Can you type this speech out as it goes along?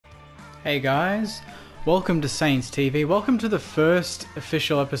Hey guys, welcome to Saints TV. Welcome to the first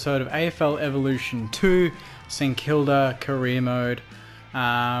official episode of AFL Evolution 2, St Kilda career mode.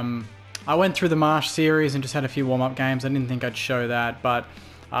 I went through the Marsh series and just had a few warm-up games. I didn't think I'd show that, but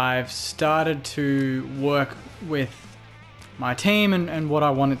I've started to work with my team and what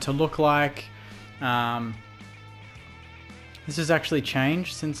I want it to look like. This has actually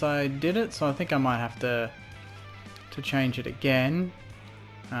changed since I did it, so I think I might have to change it again.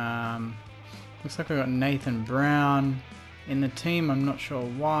 Looks like we've got Nathan Brown in the team. I'm not sure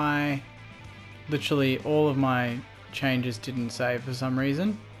why. Literally all of my changes didn't save for some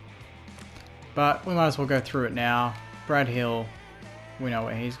reason. But we might as well go through it now. Brad Hill, we know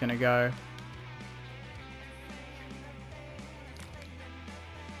where he's going to go.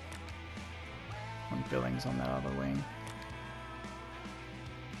 And Billings on that other wing.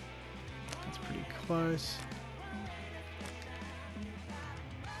 That's pretty close.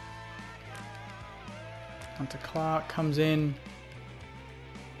 Hunter Clark comes in,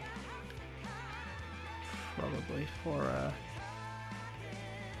 probably for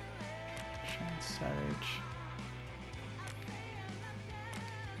Shane Savage.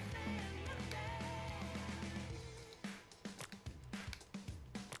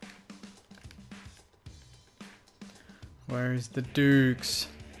 Where's the Dukes?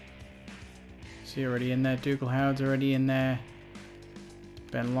 Is he already in there? Dougal Howard's already in there.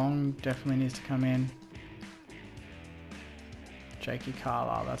 Ben Long definitely needs to come in. Jakey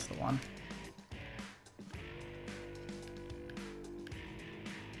Carlisle, that's the one.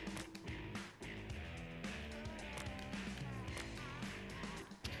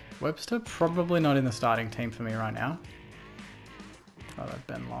 Webster probably not in the starting team for me right now. Oh, that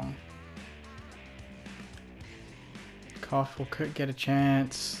Ben Long. Koff will get a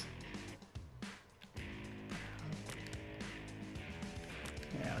chance.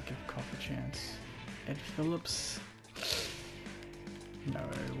 Yeah, I'll give Koff a chance. Ed Phillips. No,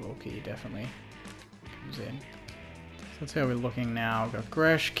 Wilkie definitely comes in. So that's how we're looking now. We've got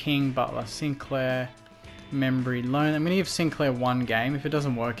Gresh, King, Butler, Sinclair, Membry, Lone. I'm going to give Sinclair one game. If it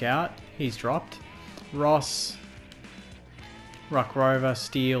doesn't work out, he's dropped. Ross, Ruck Rover,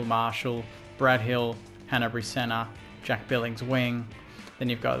 Steele, Marshall, Brad Hill, Hanbury Centre, Jack Billings wing. Then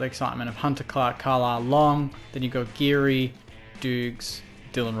you've got the excitement of Hunter Clark, Carlisle, Long. Then you've got Geary, Dukes,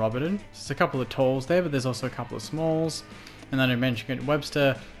 Dylan Robertson. So there's a couple of talls there, but there's also a couple of smalls. And then I mentioned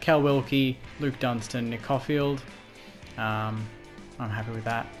Webster, Cal Wilkie, Luke Dunstan, Nick Caulfield. I'm happy with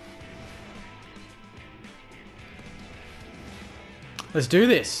that. Let's do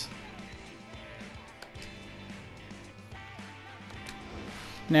this.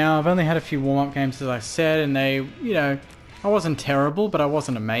 Now, I've only had a few warm-up games, as I said, and they, I wasn't terrible, but I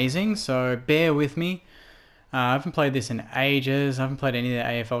wasn't amazing, so bear with me. I haven't played this in ages. I haven't played any of the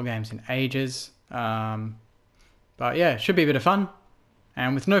AFL games in ages. But yeah, it should be a bit of fun.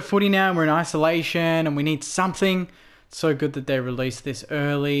 And with no footy now, we're in isolation and we need something. It's so good that they released this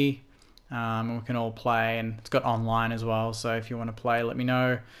early. And we can all play, and it's got online as well. So if you want to play, let me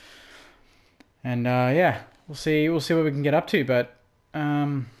know. And yeah, we'll see what we can get up to. But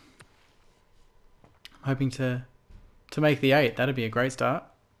hoping to make the 8. That'd be a great start.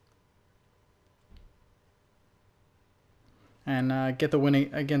 And get the win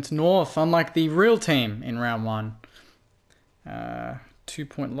against North, unlike the real team in round 1.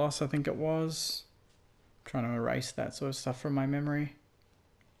 2-point loss, I think it was. I'm trying to erase that sort of stuff from my memory.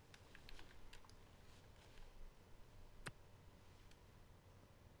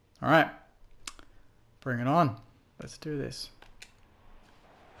 All right, bring it on. Let's do this.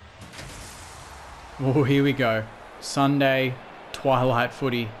 Oh, here we go. Sunday twilight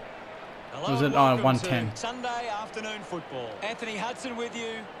footy. Hello, was it? Oh, 1:10. Sunday afternoon football. Anthony Hudson with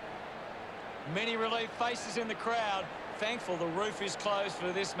you. Many relieved faces in the crowd. Thankful the roof is closed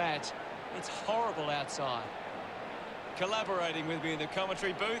for this match. It's horrible outside. Collaborating with me in the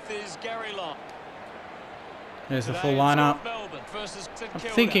commentary booth is Gary Long. There's the full lineup. I'm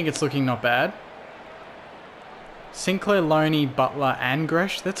thinking it's looking not bad. Sinclair, Loney, Butler and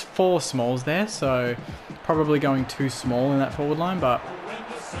Gresh. That's 4 smalls there, so probably going too small in that forward line, but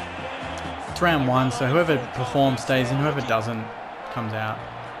it's round 1, so whoever performs stays in, whoever doesn't comes out.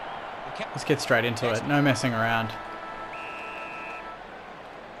 Let's get straight into it. No messing around.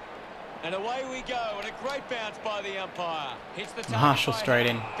 And away we go, and a great bounce by the umpire. Hits the Marshall straight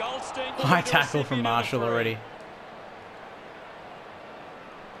in. High tackle from Marshall already.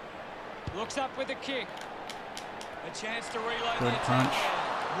 Looks up with a kick. A chance to reload. Good punch.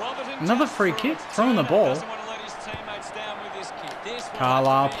 Another free kick. Throwing the ball.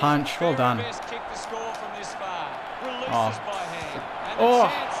 Carlisle punch. Well done. Oh.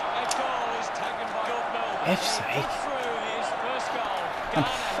 F's sake.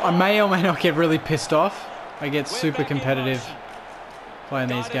 I may or may not get really pissed off. I get super competitive playing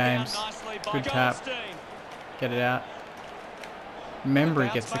these games. Good tap. Get it out.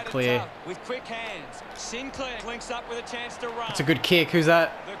 Membry gets the clear. That's a good kick. Who's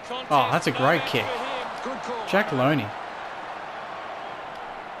that? Oh, that's a great kick. Jack Loney.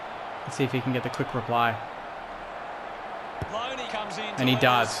 Let's see if he can get the quick reply. And he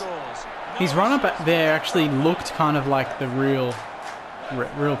does. His run up there actually looked kind of like the real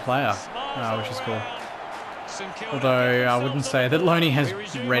player, which is cool. Although I wouldn't say that Loney has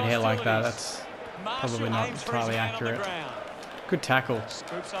red hair like that. That's probably not entirely accurate. Good tackle.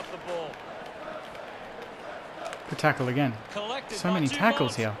 Good tackle again. So many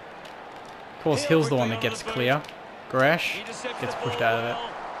tackles here. Of course, Hill's the one that gets clear. Gresh gets pushed out of it.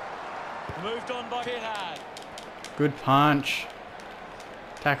 Good punch.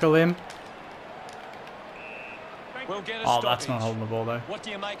 Tackle him. Oh, that's not holding the ball though.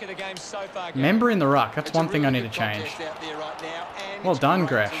 Member in the ruck. That's one thing I need to change. Well done,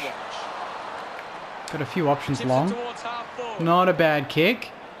 Gresh. Got a few options long. Not a bad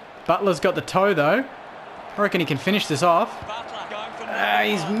kick. Butler's got the toe though. I reckon he can finish this off.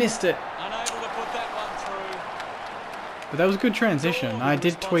 He's missed it. But that was a good transition. I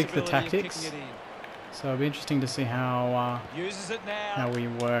did tweak the tactics. So it'll be interesting to see how we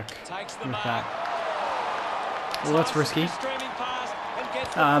work with that. Well, that's risky.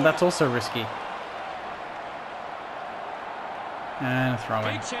 That's also risky. And a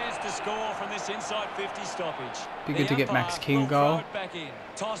throw-in. Be good to get Max King goal.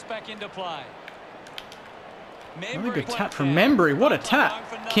 Another good tap from Membry. What a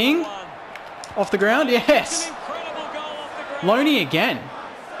tap. King? Off the ground? Yes! Loney again.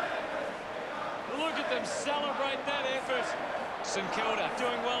 Look at them celebrate that effort. St Kilda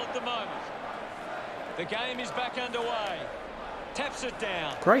doing well at the moment. The game is back underway. Taps it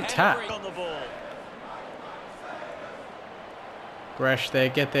down. Great tap. On the ball. Gresh there,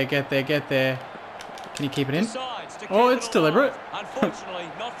 get there, get there, get there. Can you keep it in? Oh, it's deliberate. Unfortunately,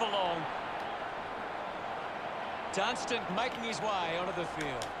 not for long. Dunstan making his way onto the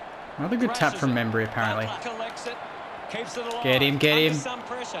field. Another good tap from Membry, apparently. Get him, get him.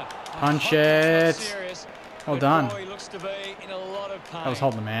 Punch it. Well done. I was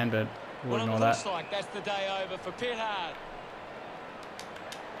holding the man, but we'll ignore that. That's the day over for Pithard.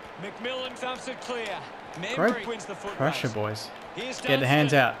 McMillan dumps it clear. Great pressure, boys. Get the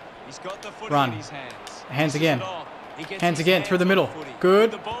hands out. Run. Hands again. Hands again through the middle.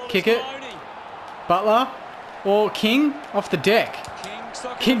 Good. Kick it. Butler. Or King off the deck.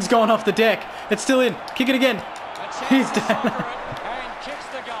 King's gone off the deck. It's still in. Kick it again. He's down.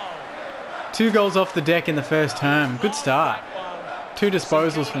 2 goals off the deck in the first term. Good start. 2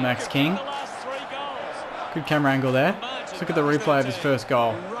 disposals for Max King. Good camera angle there. Let's look at the replay of his first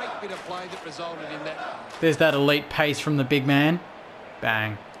goal. There's that elite pace from the big man.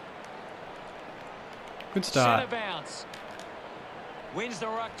 Bang. Good start. Wins the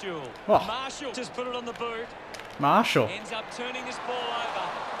ruck duel. Oh. Marshall just put it on the boot. Marshall Ends up turning this ball over.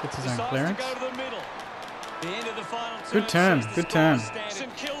 gets his own clearance. To go to the middle. The end of the final Good turn. Good turn.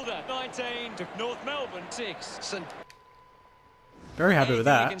 St Kilda 19 to North Melbourne 6. Very happy with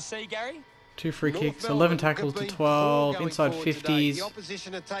that. You can see, Gary? 2 free kicks, 11 tackles to 12, inside 50s,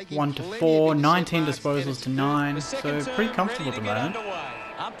 1 to 4, 19 disposals to 9. So pretty comfortable at the moment.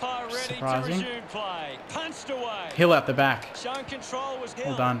 Surprising. Hill out the back.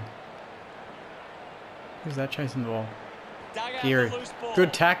 Well done. Who's that chasing the ball? Geary.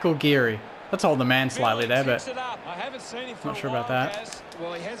 Good tackle, Geary. Let's hold the man slightly there, but not sure about that.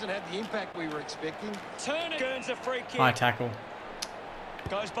 Well, he hasn't had the impact we were expecting. High tackle.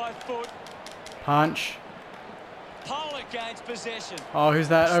 Goes by foot. Punch. Pollock gains possession. Oh, who's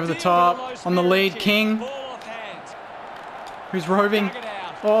that over the top? On the lead, King. Who's roving?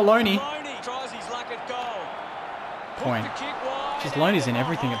 Oh, Loney. Point. Just Loney's in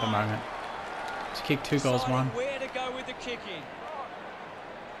everything at the moment. Just kicked 2 goals, 1. Where to go with the kicking.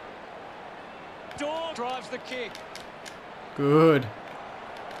 Dawn drives the kick. Good.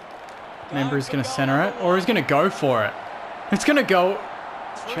 Membry's going to center it, or he's going to go for it. It's going to go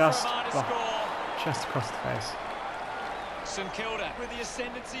just across the face. St Kilda with the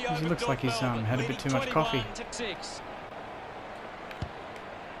ascendancy He over looks like he's had a bit too much coffee.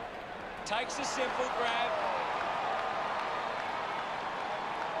 Takes a simple grab.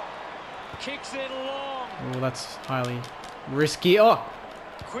 Kicks it long. Oh, that's highly risky. Oh,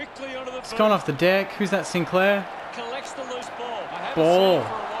 Quickly onto the it's gone off the deck. Who's that, Sinclair? Collects the loose ball. Ball. For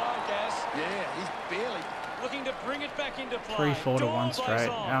a while, Gaz. Yeah, he's barely looking to bring it back into play. 3-4 to 1 straight.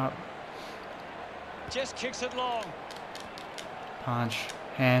 Out. Just kicks it long. Punch.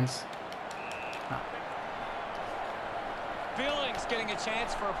 Hands. Ah. Billings getting a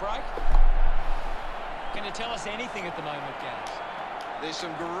chance for a break. Can you tell us anything at the moment, Gaz? There's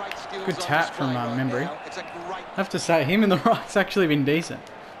some great skills. Good tap from Membry. It's a great. I have to say, him in the right's actually been decent.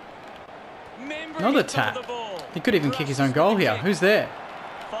 Another tap. He could even kick his own goal here. Who's there?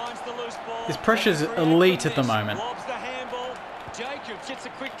 Finds the loose ball. His pressure's elite at the moment. Lobs the handball. Jacobs gets a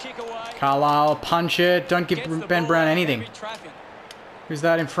quick kick away. Carlisle, punch it. Don't give Ben Brown anything. Who's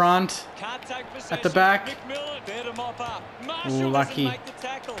that in front? At the back. Ooh, lucky.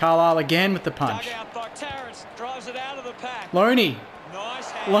 Carlisle again with the punch. Loney.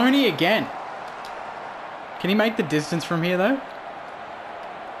 Loney again. Can he make the distance from here, though?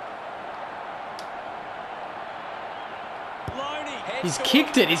 He's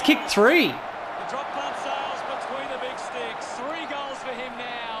kicked it. He's kicked 3. The drop punt sails between the big sticks. 3 goals for him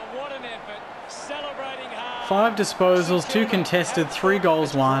now. What an effort. Celebrating hard. 5 disposals, 2 contested, 3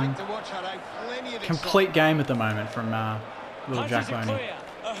 goals, 1. Complete game at the moment from little Jack Loney.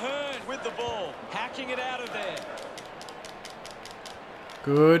 Ahern with the ball. Hacking it out of there.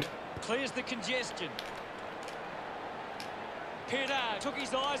 Good. Clears the congestion. Peter took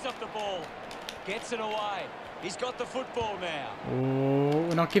his eyes off the ball. Gets it away. He's got the football now. Oh,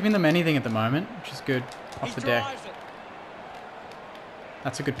 we're not giving them anything at the moment, which is good. Off the deck.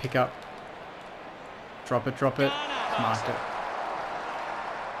 That's a good pickup. Drop it, drop it. Marked it.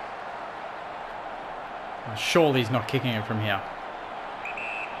 Oh, surely he's not kicking it from here.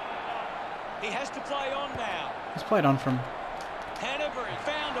 He has to play on now. He's played on from... Hanbury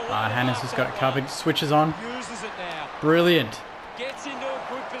found a way. Hannes has got it covered. Switches on. Uses it now. Brilliant. Gets into a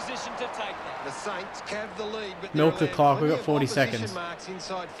good position to take that. The Saints have the lead, but Milk the clock. We've got 40 seconds. Marks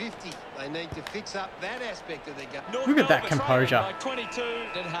inside 50. They need to fix up that aspect of their game. Look at that composure. 22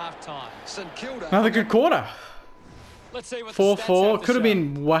 at half-time. St Kilda. Another good quarter. Let's see what 4-4. Could have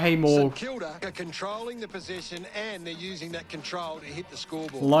been way more. St Kilda are controlling the possession and they're using that control to hit the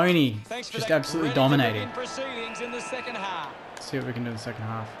scoreboard. Loney just absolutely dominating. Proceedings in the second half. Let's see what we can do in the second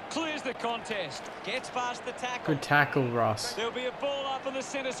half. Clears the contest. Gets past the tackle. Good tackle, Ross. There'll be a ball up in the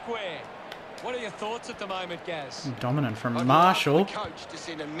centre square. What are your thoughts at the moment, Gaz? Dominant from Marshall.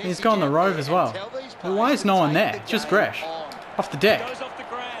 He's gone the Rove as well. But why is no one there? It's just Gresh. Off the deck. Goes off the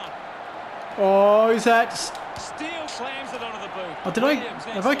ground. Oh, is that... Steele slams it onto the boot. Oh, did I...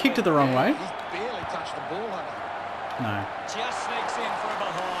 Have I kicked it the wrong way? He's barely touched the ball, hasn't No. Just sneaks in from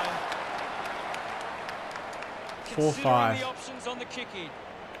behind. 4-5. The options on the kick in.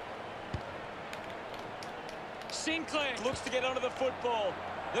 Sinclair looks to get onto the football.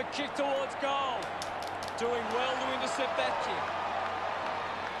 The kick towards goal. Doing well to intercept that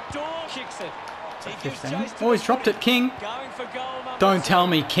kick. Dawn kicks it. He gives 15. chase to Oh, he's the dropped footy. it, King. Going for goal number Don't 2. tell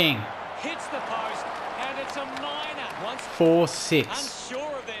me King. Hits the post, and it's a minor. Once 4-6.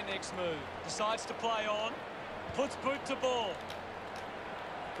 unsure of their next move, decides to play on. Puts boot to ball.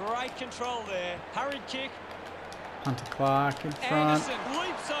 Great control there. Hurried kick. Hunter Clark in front. Anderson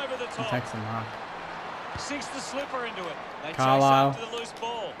leaps over the He top. takes the mark. Sinks the slipper into it. They Carlisle. chase after the loose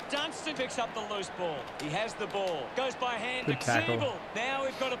ball. Dunstan picks up the loose ball. He has the ball. Goes by hand Good to tackle. Siebel. Now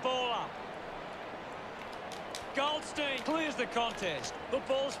we've got a ball up. Goldstein clears the contest. The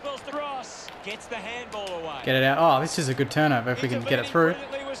ball spills to Ross. Gets the handball away. Get it out. Oh, this is a good turnover if we can get it through.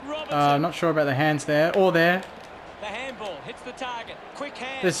 I'm not sure about the hands there. Or there. The handball hits the target. Quick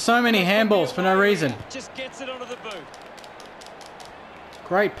hand. There's so many handballs for no reason. Just gets it onto the boot.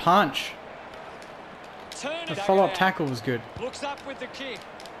 Great punch. Turn The it follow-up out. tackle was good. Looks up with the kick.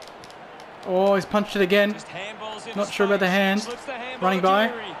 Oh, he's punched it again. Just handballs in Not sure about the space. hand. Slips the handball Running to by.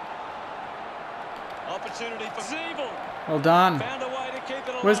 Drury. Opportunity for Siebel. Well done. Found a way to keep it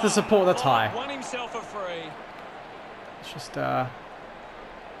alive. Where's the support? That's high. Won himself a free. It's just,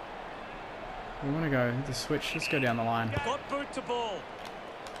 we want to go the switch. Let's go down the line. Got boot to ball.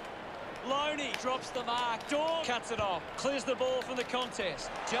 Loney drops the mark. Dawn cuts it off. Clears the ball from the contest.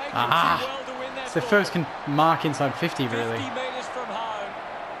 Jacobs Ah. did well to win that It's the ball. first mark inside 50, 50 really. metres from home.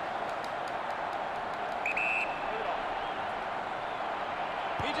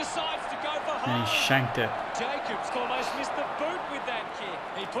 He decides to go for home. And he shanked it. Jacobs almost missed the boot with that kick.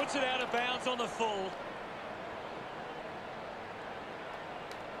 He puts it out of bounds on the full.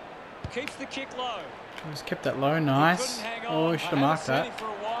 Keeps the kick low. Just kept that low. Nice. Oh, we should have marked that. For a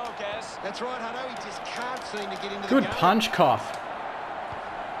while, Gaz. That's right, Hutto. He just can't seem to get into Good the game. punch, Cough.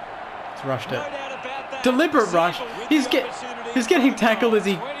 He's rushed No it. doubt about that. Deliberate rush. Siebel with He's the opportunity he's getting for tackled goal. as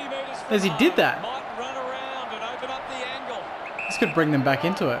he 20 metres from did home. that. Might run around and open up the angle. This could bring them back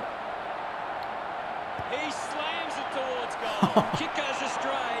into it. He slams it towards goal. Kick goes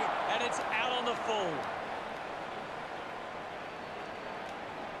astray, and it's out on the full.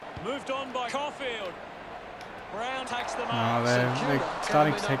 Moved on by Caulfield. Brown takes the Oh, mark. they're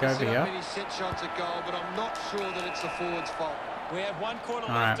starting to take over here. Many set shots at goal, but I'm not sure that it's the forward's fault. We have 1 quarter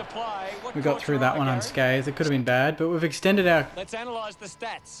Alright. left to play. What We got caught through your that eye, one Gary? unscathed. It could have been bad, but we've extended our... Let's analyse the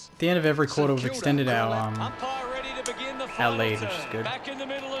stats. At the end of every quarter, we've Kilda, extended our Umpire ready to begin the final lead, turn. which is good. Back in the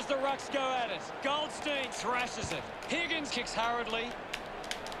middle as the Rucks go at it. Goldstein thrashes it. Higgins kicks hurriedly.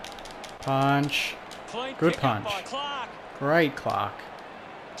 punch. Clean Good pick up punch. by Clark. Great Clark.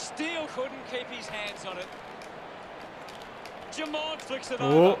 Steele couldn't keep his hands on it. Jamont flicks it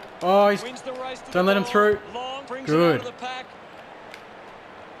Oh, over. oh, he's... Wins the race to Don't the let him ball. through. Long brings Good. it out of the pack.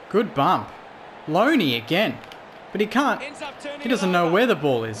 Good bump. Loney again. But he can't. Ends up turning He doesn't it know over. where the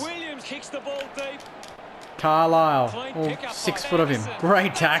ball is. Williams kicks the ball deep. Carlisle. Clean Oh, pick up 6 by foot of him. Anderson. Great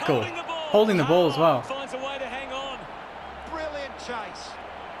That's tackle. Holding Holding the ball as well. Finds a way to hang on. Brilliant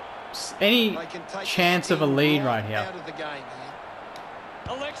chase. Any They can take chance the of a sting lead right here? Out of the game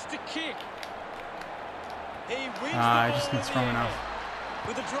here. Elects to kick. He wins He the ball just in not the strong air enough.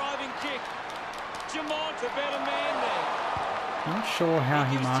 with a driving kick. Jamont, the better man there. Not sure how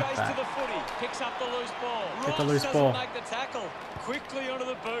he gives marked chase to that. the footy. Picks up the loose ball. Get the Ross loose doesn't ball. make the tackle. Quickly onto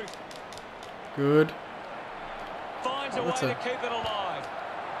the boot. Good. Finds Oh, a way that's to a- keep it alive.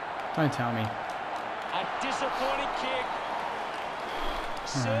 Don't tell me. A disappointing kick.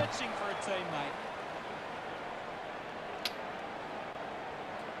 Searching for a teammate.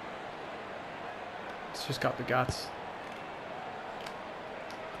 It's just got the guts.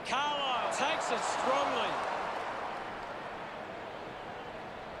 Carlisle takes it strongly.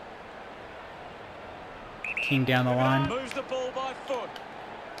 King down the line. Moves the ball by foot.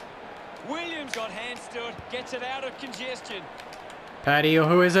 Williams got hands to it. Gets it out of congestion. Paddy, or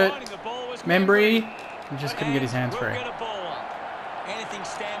who is it? Finding the ball was Membry. He just couldn't get his hands We'll free. get a ball up. Anything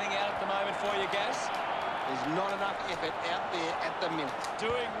standing out at the moment for you, Gas? There's not enough effort out there at the minute.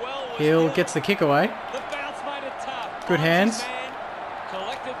 Doing well was Hill Hill. gets the kick away. The bounce made it tough. Good Finds his hands. man.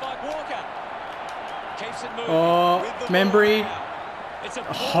 Collected by Walker. Keeps it moving. Oh, with the Membry. ball now. It's a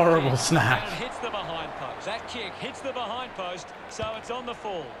Horrible kick, snap. And it hits the behind post. That kick hits the behind post, so it's on the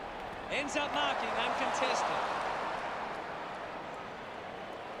full. Ends up marking uncontested.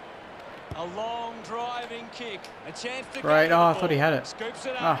 A long driving kick. A chance to Right, go to oh, I the thought he ball. had it. Scoops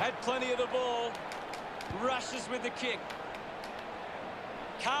it up. Ah. Had plenty of the ball. Rushes with the kick.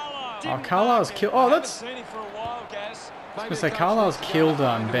 Carlisle. Oh, Carlisle's killed. Oh, that's... Haven't seen him for a while, Gas. Maybe gonna say the coach Carlisle's needs to go killed,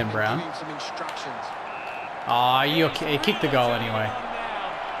 home Ben and Brown. give him some instructions. Oh, he kicked the goal anyway.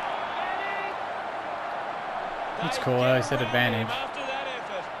 That's cool. I said advantage. After that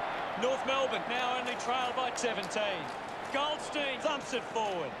effort, North Melbourne now only trailed by 17. Goldstein thumps it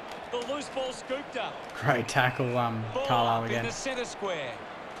forward. The loose ball scooped up. Great tackle, Ball Carlisle up in again. the centre square.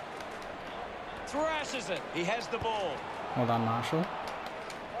 Thrashes it. He has the ball. Well done, Marshall.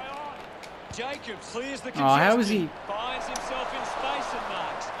 Jacobs clears the Oh, how was he? Finds himself in space and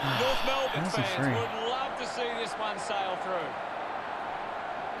marks. North Melbourne How's he fans free? would love to see this one sail through.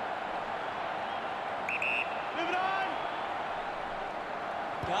 Move it on.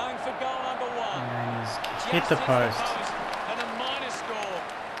 Going for goal number 1. And he's Just hit the hits post. and a minus score.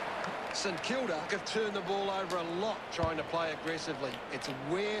 St Kilda have turned the ball over a lot trying to play aggressively. It's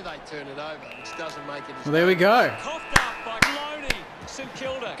where they turn it over, which doesn't make it as Well, there we go. Coughed up by Loney. St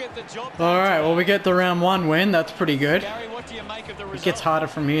Kilda get the job done. All right, well, we get the round 1 win. That's pretty good. Gary, what do you make of the result? It gets harder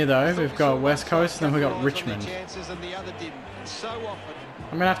from here, though. We've got West Coast, and then we've got Richmond. Chances and the other didn't. And so often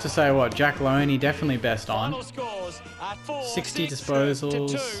I'm going to have to say, what, Jack Loney definitely best Final on. scores are 4, 60 6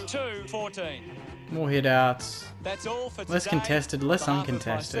 disposals. to 2, 14. More hit-outs. That's all for Less today. contested, less On behalf of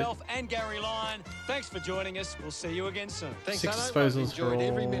uncontested. Myself and Gary Lyon, thanks for joining us. We'll see you again soon. Thanks, 6 Arno. disposals I've for enjoyed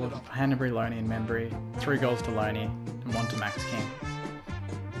every all. minute of it. Hanbury, Loney, and Membry. 3 goals to Loney, and 1 to Max King.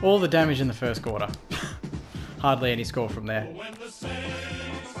 All the damage in the first quarter. Hardly any score from there.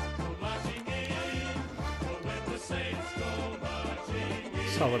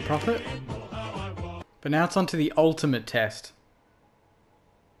 Solid profit. But now it's on to the ultimate test.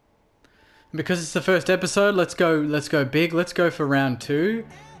 And because it's the first episode, let's go big. Let's go for round 2,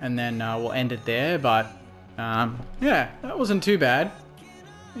 and then we'll end it there. But yeah, that wasn't too bad.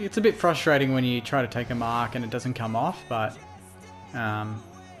 It's a bit frustrating when you try to take a mark and it doesn't come off, but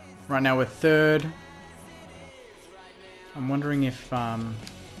right now we're 3rd. I'm wondering if the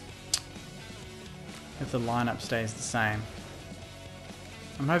lineup stays the same.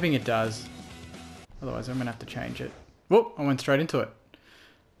 I'm hoping it does. Otherwise, I'm gonna have to change it. Whoop! I went straight into it.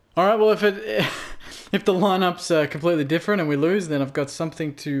 All right. Well, if the lineup's completely different and we lose, then I've got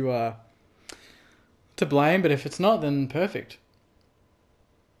something to blame. But if it's not, then perfect.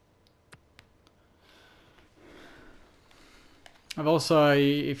 I've also,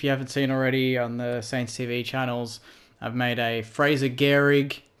 if you haven't seen already on the Saints TV channels, I've made a Fraser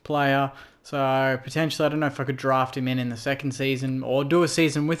Gehrig player. So potentially, I don't know if I could draft him in the second season or do a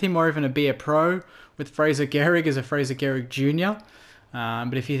season with him or even be a pro with Fraser Gehrig as a Fraser Gehrig Jr.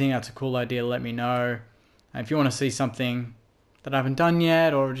 But if you think that's a cool idea, let me know. And if you want to see something that I haven't done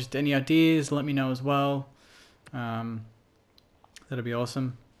yet or just any ideas, let me know as well. That'd be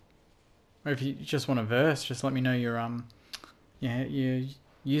awesome. Or if you just want a verse, just let me know your your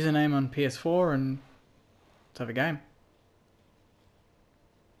username on PS4 and let's have a game.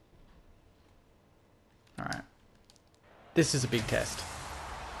 Alright. This is a big test.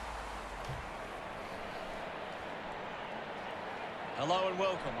 Hello and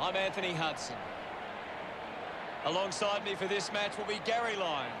welcome. I'm Anthony Hudson. Alongside me for this match will be Gary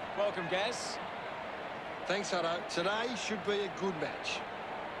Lyon. Welcome, Gaz. Thanks, Hutto. Today should be a good match.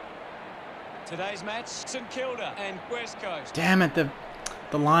 Today's match, St Kilda and West Coast. Damn it, the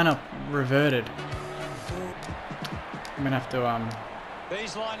lineup reverted. I'm gonna have to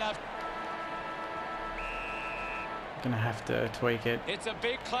These lineups. Gonna have to tweak it. It's a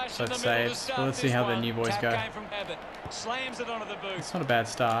big clash So in the it middle to saves. start Well, let's see how the one. new boys Tap go. game from Abbott. Slams it onto the boot. It's not a bad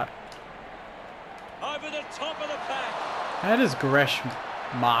start. Over the top of the pack. How does Gresh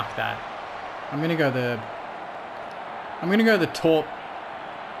mark that? I'm gonna go the taut.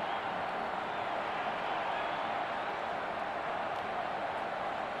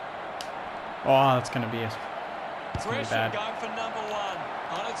 Oh, that's gonna be Gresham bad. going for number one.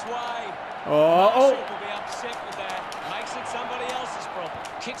 On its way. Oh, Marshall will be upset with that. Makes it somebody else's problem.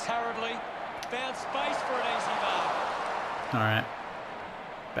 Kicks hurriedly. Found space for an easy mark. all right.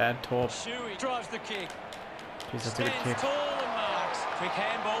 Bad torp. Shuey drives the kick. Jeez, that's a good Stands kick. tall and marks. Quick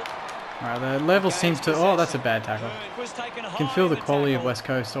handball. All right, the level seems to. Oh, that's a bad tackle. Bird was taken You high can feel in the quality of tackle. West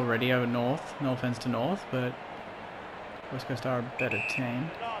Coast already over North. No offense to North, but West Coast are a better team.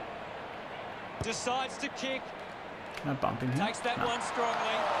 Decides to kick. Can I bump him here? Takes that No, one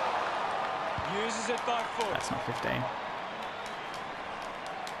strongly. Uses it by foot. that's not 15.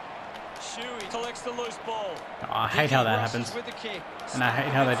 Shuey collects the loose ball. Oh, I hate how that happens. With the kick. And I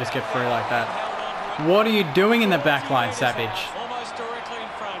hate how they just get free like that. Held on to it. What are you doing in the back line, 40 metres Savage? out, almost directly in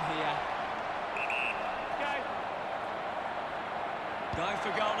front here. Going for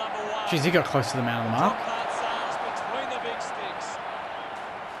goal number one. Jeez, he got close to the man on the mark. Top part sails between the big sticks.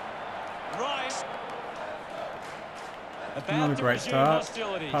 Rice. Another great start,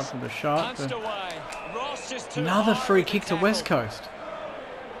 apart from the shot. Punched But away. Ross just too another high free with the kick to West tackle. Coast.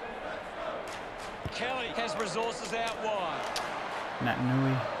 Kelly has resources out wide. Nat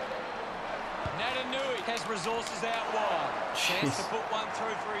Nui. Natanui has resources out wide. Chance to Jeez. put one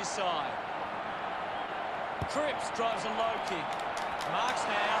through for his side. Cripps drives a low kick. Marks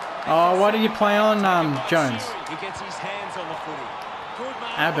now. Oh, why did you play on Taken by Jones? Shuey. He gets his hands on the footy. Good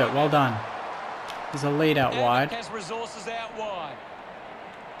mark. Abbott, well done. There's a lead out Abbott wide. has resources out wide.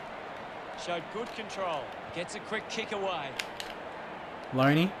 Showed good control. Gets a quick kick away.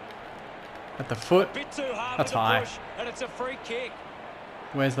 Loney. At the foot. Bit too hard That's with the high. push, and it's a free kick.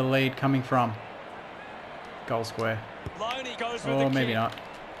 Where's the lead coming from? Goal square. Loney goes with Or the maybe kick. not.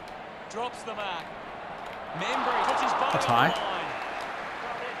 Drops the mark. Membry puts his body That's on high. the line.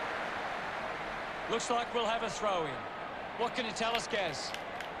 Looks like we'll have a throw in. What can you tell us, Gaz?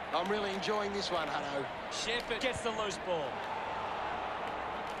 I'm really enjoying this one, Hutto. Shepherd gets the loose ball.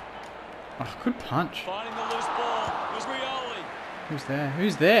 Oh, good punch. Finding the loose ball was Rioli. Who's there?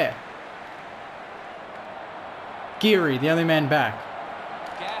 Who's there? Geary, the only man back.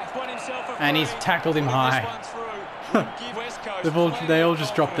 Gaff won himself a And he's free. tackled him With high. this one through. Give West Coast They all plenty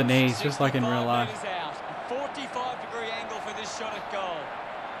just of dropped the confidence. knees, just like in real 65 life. metres out. 45-degree angle for this shot at goal.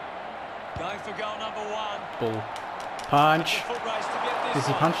 Going for goal number one. Bull. Punch. It's a foot race to get this Has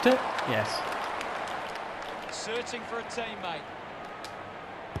he one. punched it? Yes. Searching for a teammate.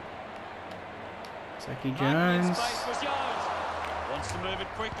 Zeki Marking in Jones. space was Jones. Wants to move it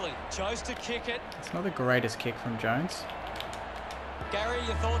quickly. Chose to kick it. It's not the greatest kick from Jones. Gary,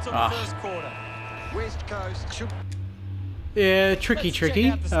 your thoughts on Ah. the first quarter? West Coast should... Yeah, tricky. Let's check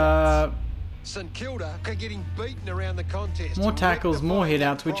out the stats. St Kilda are getting beaten around the contest. More To tackles, more rectify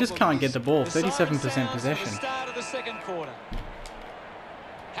hit-outs. We that just problem can't get the is ball. The siren 37% sounds for possession. the start of the second quarter.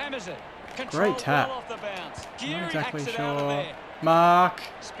 Hammers it. Great Controlled tap. well off the bounce. Not Geary exactly hacks it out of sure. there. Mark.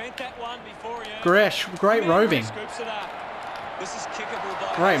 Spent that one before he earned Gresh. it. Great Membry roving. scoops it up. This is kickable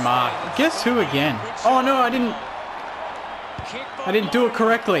by Great the mark. standards. Guess who again? Oh no, I didn't. Kick by I didn't do it Loney.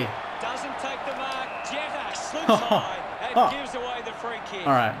 correctly. Doesn't take the mark. Jetta slips high and gives away the free kick.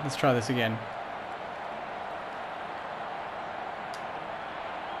 All right, let's try this again.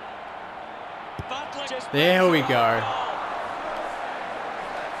 Butler just There we backs go. it up.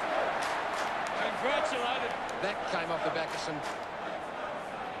 That came off the back of some...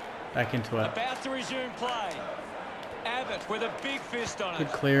 Back into it. About to resume play. Abbott with a big fist on it.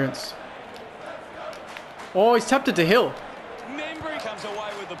 Good clearance. Oh, he's tapped it to Hill. Membry comes away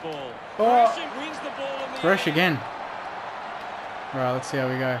with the ball. Oh. Gresham wins the ball in the Gresh air. again. Alright, let's see how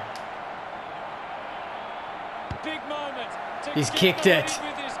we go. Big moment. He's kicked it.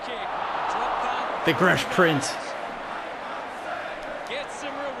 With his kick. Drop punt. The Gresh Prince. Gets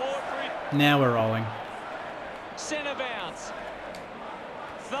some reward for it. Now we're rolling. Centre bounce.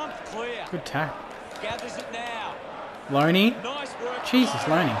 Thump clear. Good tack. Gathers it now. Loney. Nice work. Jesus,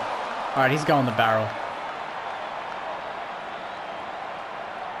 Loney. Alright, he's going the barrel.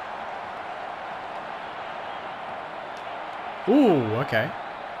 Ooh, okay.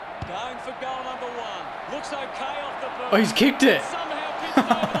 Going for goal number 1. Looks okay off the boot. Oh, he's kicked it. Somehow picked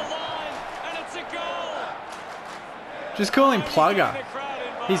over the line, and it's a goal. Just call him Only Plugger. getting the crowd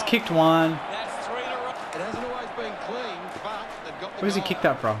involved. He's kicked one. That's 3 in a row. It hasn't always been clean, but they've got the Where's he goal. kicked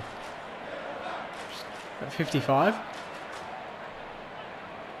that from? At 55?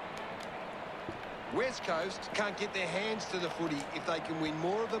 West Coast can't get their hands to the footy if they can win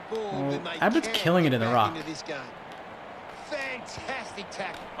more of the ball Well, than they Abbott's can killing it get in the back ruck. into this game. Fantastic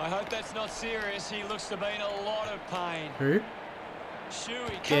tackle. I hope that's not serious. He looks to be in a lot of pain. Who? Shuey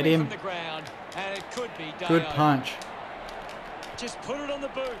Get coming him. from the ground, and it could be day Good over. punch. Just put it on the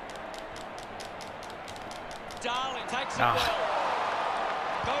boot. Darling takes it Ah.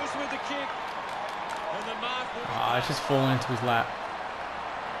 well. Goes with the kick. And the mark will be Ah, it's just fallen into his lap.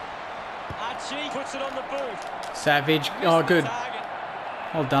 Archie puts it on the boot. Savage. Missed Oh, the good. target.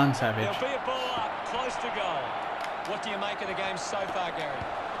 Well done, Savage. There'll be a ball up, close to goal. What do you make of the game so far, Gary?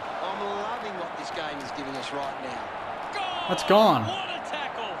 I'm loving what this game is giving us right now. Goal! That's gone. What a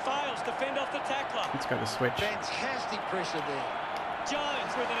tackle! Fails to fend off the tackler. Let's go to switch. Fantastic pressure there.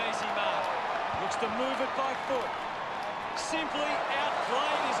 Jones with an easy mark. Looks to move it by foot. Simply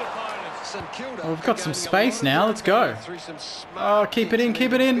outplayed his opponent. St Kilda. Oh, we've got are some gaining a space lot of now, let's go. through some smart Oh, keep it in, kicks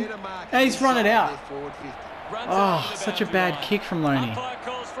keep it and in. better marking Hey, he's run it inside out. their forward 50. Runs Oh, over the such a boundary bad line. kick from Loney. Umpire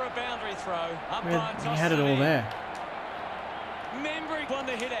calls for a boundary throw. We Umpire he tosses had it all in. there. Membry won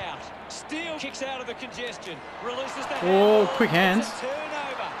the hit out. Steele kicks out of the congestion. Releases the Oh, handball. quick hands. It's a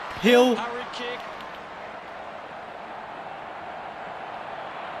turnover. Hill. Hurried kick.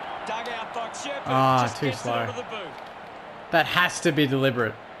 Dug out by Shepherd. Ah, Just too gets it slow. onto the boot. That has to be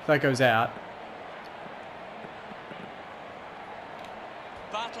deliberate. If that goes out.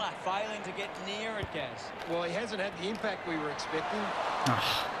 Butler failing to get near it, Gaz. Well, he hasn't had the impact we were expecting.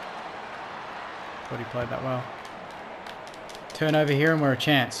 Ah. Thought he played that well. Turnover here and we're a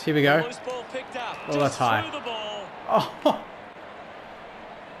chance. Here we go. Loose ball picked up. Oh, that's Just high. through the ball. Oh,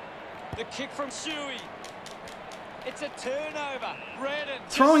 The kick from Shuey. It's a turnover. Redden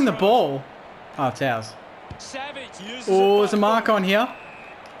throwing the just ball. Oh, it's ours. Savage uses Oh, it there's a by mark foot. on here.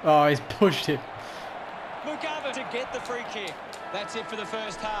 Oh, he's pushed it. McGovern to get the free kick. That's it for the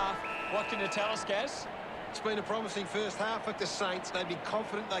first half. What can you tell us, Gaz? It's been a promising first half for the Saints. They'd be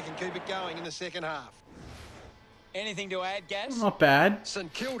confident they can keep it going in the second half. Anything to add, Gaz? Not bad.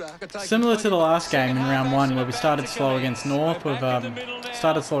 St Kilda are taking Similar to the plenty- last game in Second round half one action where we about started to slow commence. against North. We're We've back in the middle now.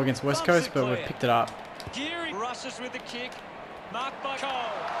 started slow against West Thumps Coast, it but we've clear. picked it up. Geary rushes with the kick. Marked by Cole.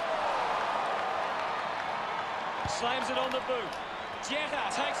 Slams it on the boot. Jetta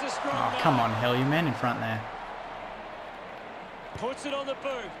takes a strong Oh, mark. come on, Hill. You man in front there. Puts it on the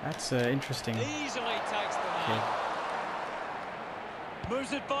boot. That's interesting. Easily takes the mark. kick.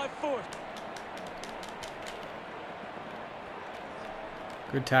 Moves it by foot.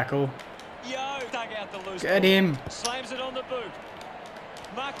 Good tackle. Yo dug out the loose Get ball. him. Slams it on the boot.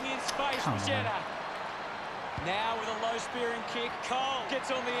 Marking in space Come for on. Jetta. Now with a low spearing kick. Cole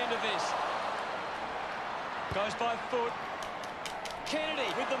gets on the end of this. Goes by foot. Kennedy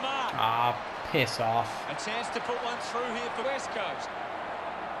with the mark. Ah, piss off. A chance to put one through here for West Coast.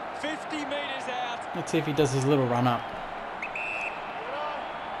 50 metres out. Let's see if he does his little run up.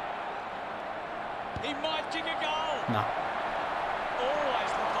 He might kick a goal. No.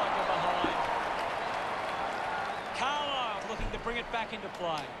 Always look like they're behind. Carlisle looking to bring it back into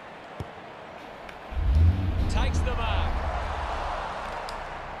play. Takes the mark.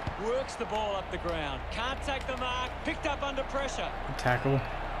 Works the ball up the ground. Can't take the mark. Picked up under pressure. Good tackle.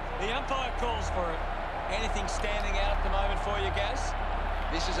 The umpire calls for it. Anything standing out at the moment for you, Gaz?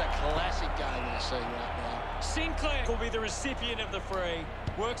 This is a classic game we're seeing right now. Sinclair will be the recipient of the free.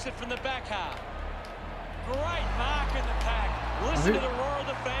 Works it from the back half. Great mark in the pack. Listen to the roar of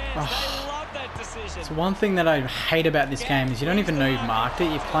the fans. They love that decision. So one thing that I hate about this game is you don't even know you've marked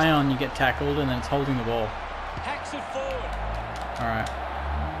it. You play on, you get tackled, and then it's holding the ball. Hacks it forward. All right.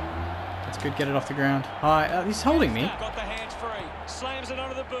 That's good. Get it off the ground. High. He's holding me. Got the hands free. Slams it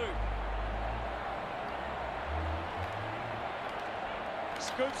onto the boot.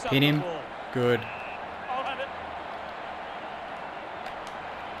 Scoops up Hit him. the ball. Good.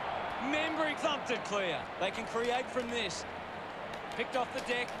 Membry thumped it clear. They can create from this. Picked off the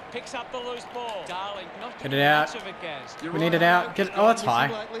deck. Picks up the loose ball. Darling, not Get it out. much of it, Gaz. We need it out. Get it. Oh, that's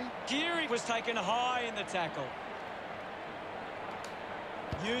high. Geary was taken high in the tackle.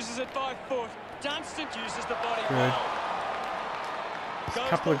 Uses it by foot. Dunstan uses the body Good. well. A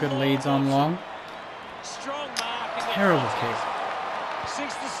couple of good leads on long. Strong mark. In the Terrible contest. kick.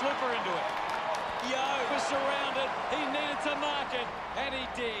 Sinks the slipper into it. Yo was surrounded. He needed to mark it, and he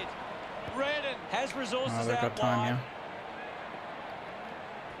did. Redden has resources Oh, they've out got time wide. here.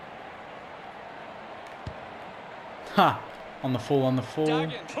 Ha! On the full, on the full.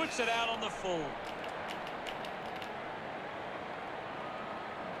 Duggan puts it out on the full.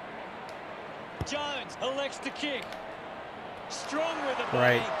 Jones elects to kick. Strong with the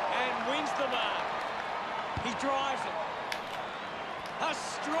body Great. and wins the mark. He drives it. A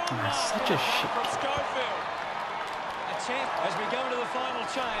strong mark such in a the shit back from Schofield. A chance as we go into the final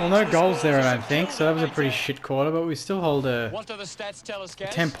change. Well, no The goals there, I scores don't are think, so that was a pretty 2-8. shit quarter, but we still hold a What do the stats tell us,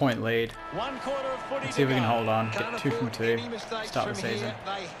 Gaz? 10-point lead. 1 quarter of footy Let's see if we to can go. hold on, Can't get 2 from afford 2, any mistakes start the from season. here.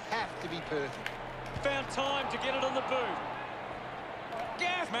 They have to be perfect. Found time to get it on the boot.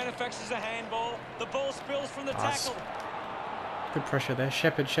 Gaff manufactures a handball. The ball spills from the tackle. Good pressure there.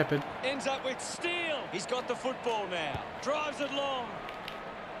 Shepherd. Ends up with Steele. He's got the football now. Drives it long.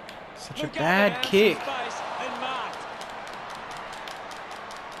 Such a Mugabe bad hands kick. to space and marked.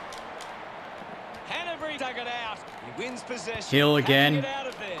 Hanbury dug it out. He wins possession. Hill Can't again. get out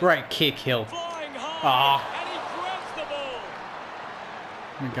of there. Great kick, Hill. Flying high. Ah. And he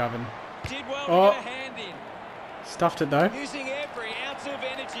grabs the ball. McGovern. Did well Oh. to get a hand in. Stuffed it though. Using every ounce of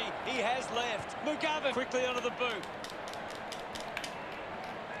energy he has left. Mugabe quickly onto the boot.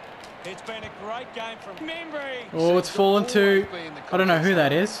 It's been a great game from Membry. Oh, it's fallen to... I don't know who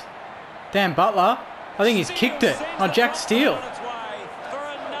that is. Dan Butler. I think he's kicked it. Oh, Jack Steele. On its way for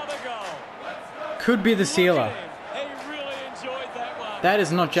another goal. Could be the Look sealer. at him. He really enjoyed that one. That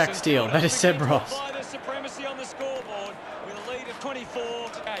is not Jack Steele. That is Seb Begin to Ross. apply the supremacy on the scoreboard with a lead of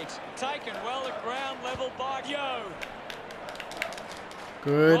 24-8. Taken well at ground level by Yo.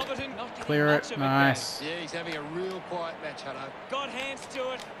 Good. Robertson not getting Clear much it. of Nice. Yeah, he's having a real quiet match, Hutto. Got hands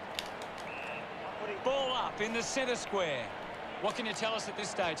to it. Ball up in the centre square. What can you tell us at this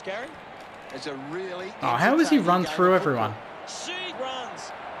stage, Gary? It's a really Oh, how has he entertaining run game through of everyone? football. She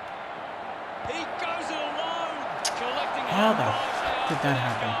runs. He goes it alone. Collecting How the handballs f now did for that that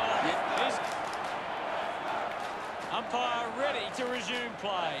happen? goal. Umpire ready to resume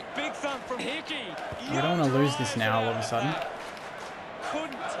play. Big thump from Hickey. We don't want to lose this now all of a sudden.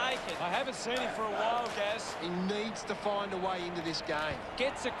 Couldn't take it. I haven't seen him for a while, Gaz. He needs to find a way into this game.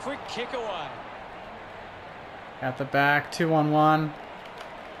 Gets a quick kick away. At the back. 2-on-1.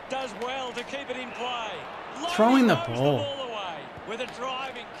 Does well to keep it in play. Throwing the Throws ball. away with a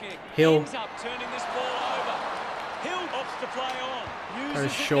driving kick. Hill. Ends up turning this ball over. Hill opts to play on. Uses Goes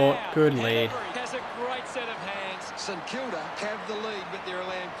it short. now. Good lead. Hanbury has a great set of hands. St Kilda have the lead, but they're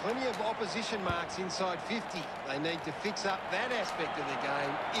allowing plenty of opposition marks inside 50. They need to fix up that aspect of the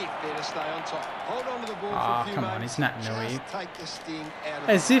game if they're to stay on top. Hold on to the ball for a few come on, moments. it's not Nui. Just take the sting out of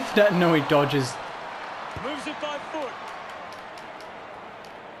As it. if that Nui dodges. Moves it by foot.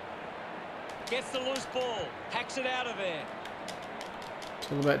 Gets the loose ball. Hacks it out of there.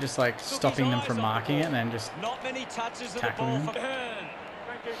 It's all about just like Took stopping his them eyes from off the marking it ball. and then just... Not many touches of the tackling ball him. from Hearn.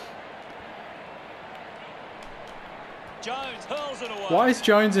 Jones hurls it away. Why is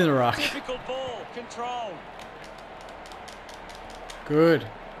Jones in the ruck? Difficult ball. Controlled. Good.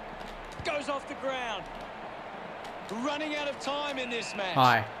 Goes off the ground. Running out of time in this match.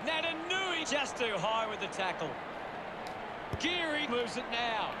 High. Natanui just too high with the tackle. Geary moves it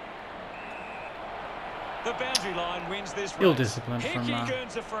now. The boundary line wins this race. Ill discipline from Hickey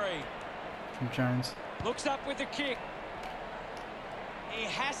earns a free. Jones. Looks up with the kick. He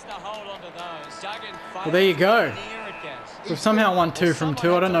has to hold on to those. Duggan Well, there you go. fails near it, Gaz. We've somehow won 2 from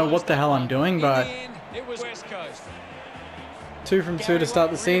 2. I don't know what the hell I'm doing, but In the end, it was West Coast. 2 from 2 to start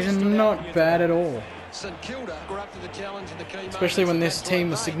the season, not bad at all. St Kilda were up to the challenge in the key Especially when moments this of that team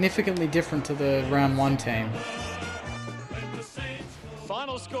was game. significantly different to the round 1 team.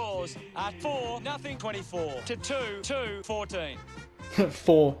 Final scores are 4-0-24 to 2-2-14.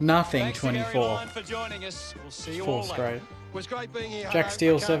 4-0, Thanks to Gary 24. Lyon for joining us. We'll see you 4 all later. straight. It was great being here. Jack Hutto.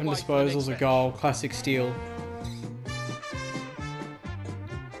 Steele, Can't 7 wait for the next disposals, a match. goal, classic Steele.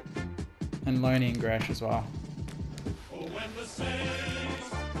 And Loney and Gresh as well. Oh, when the saints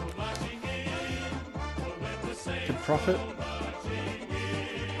go marching profit.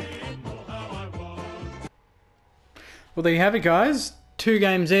 Well, there you have it, guys. 2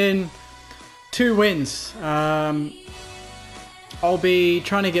 games in, 2 wins. I'll be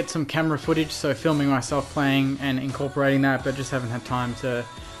trying to get some camera footage, so filming myself playing and incorporating that, but just haven't had time to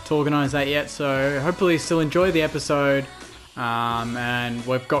organise that yet. So hopefully still enjoy the episode. And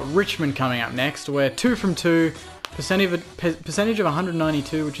we've got Richmond coming up next. We're 2 from 2, percentage of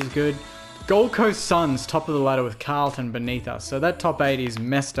 192, which is good. Gold Coast Suns, top of the ladder with Carlton beneath us. So that top 8 is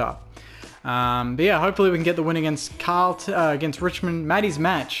messed up. But yeah, hopefully we can get the win against against Richmond, Maddie's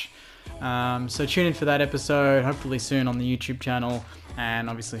match. So tune in for that episode, hopefully soon on the YouTube channel, and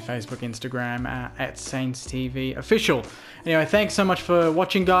obviously Facebook, Instagram, at Saints TV Official. Anyway, thanks so much for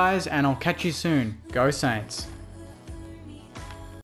watching, guys, and I'll catch you soon. Go Saints.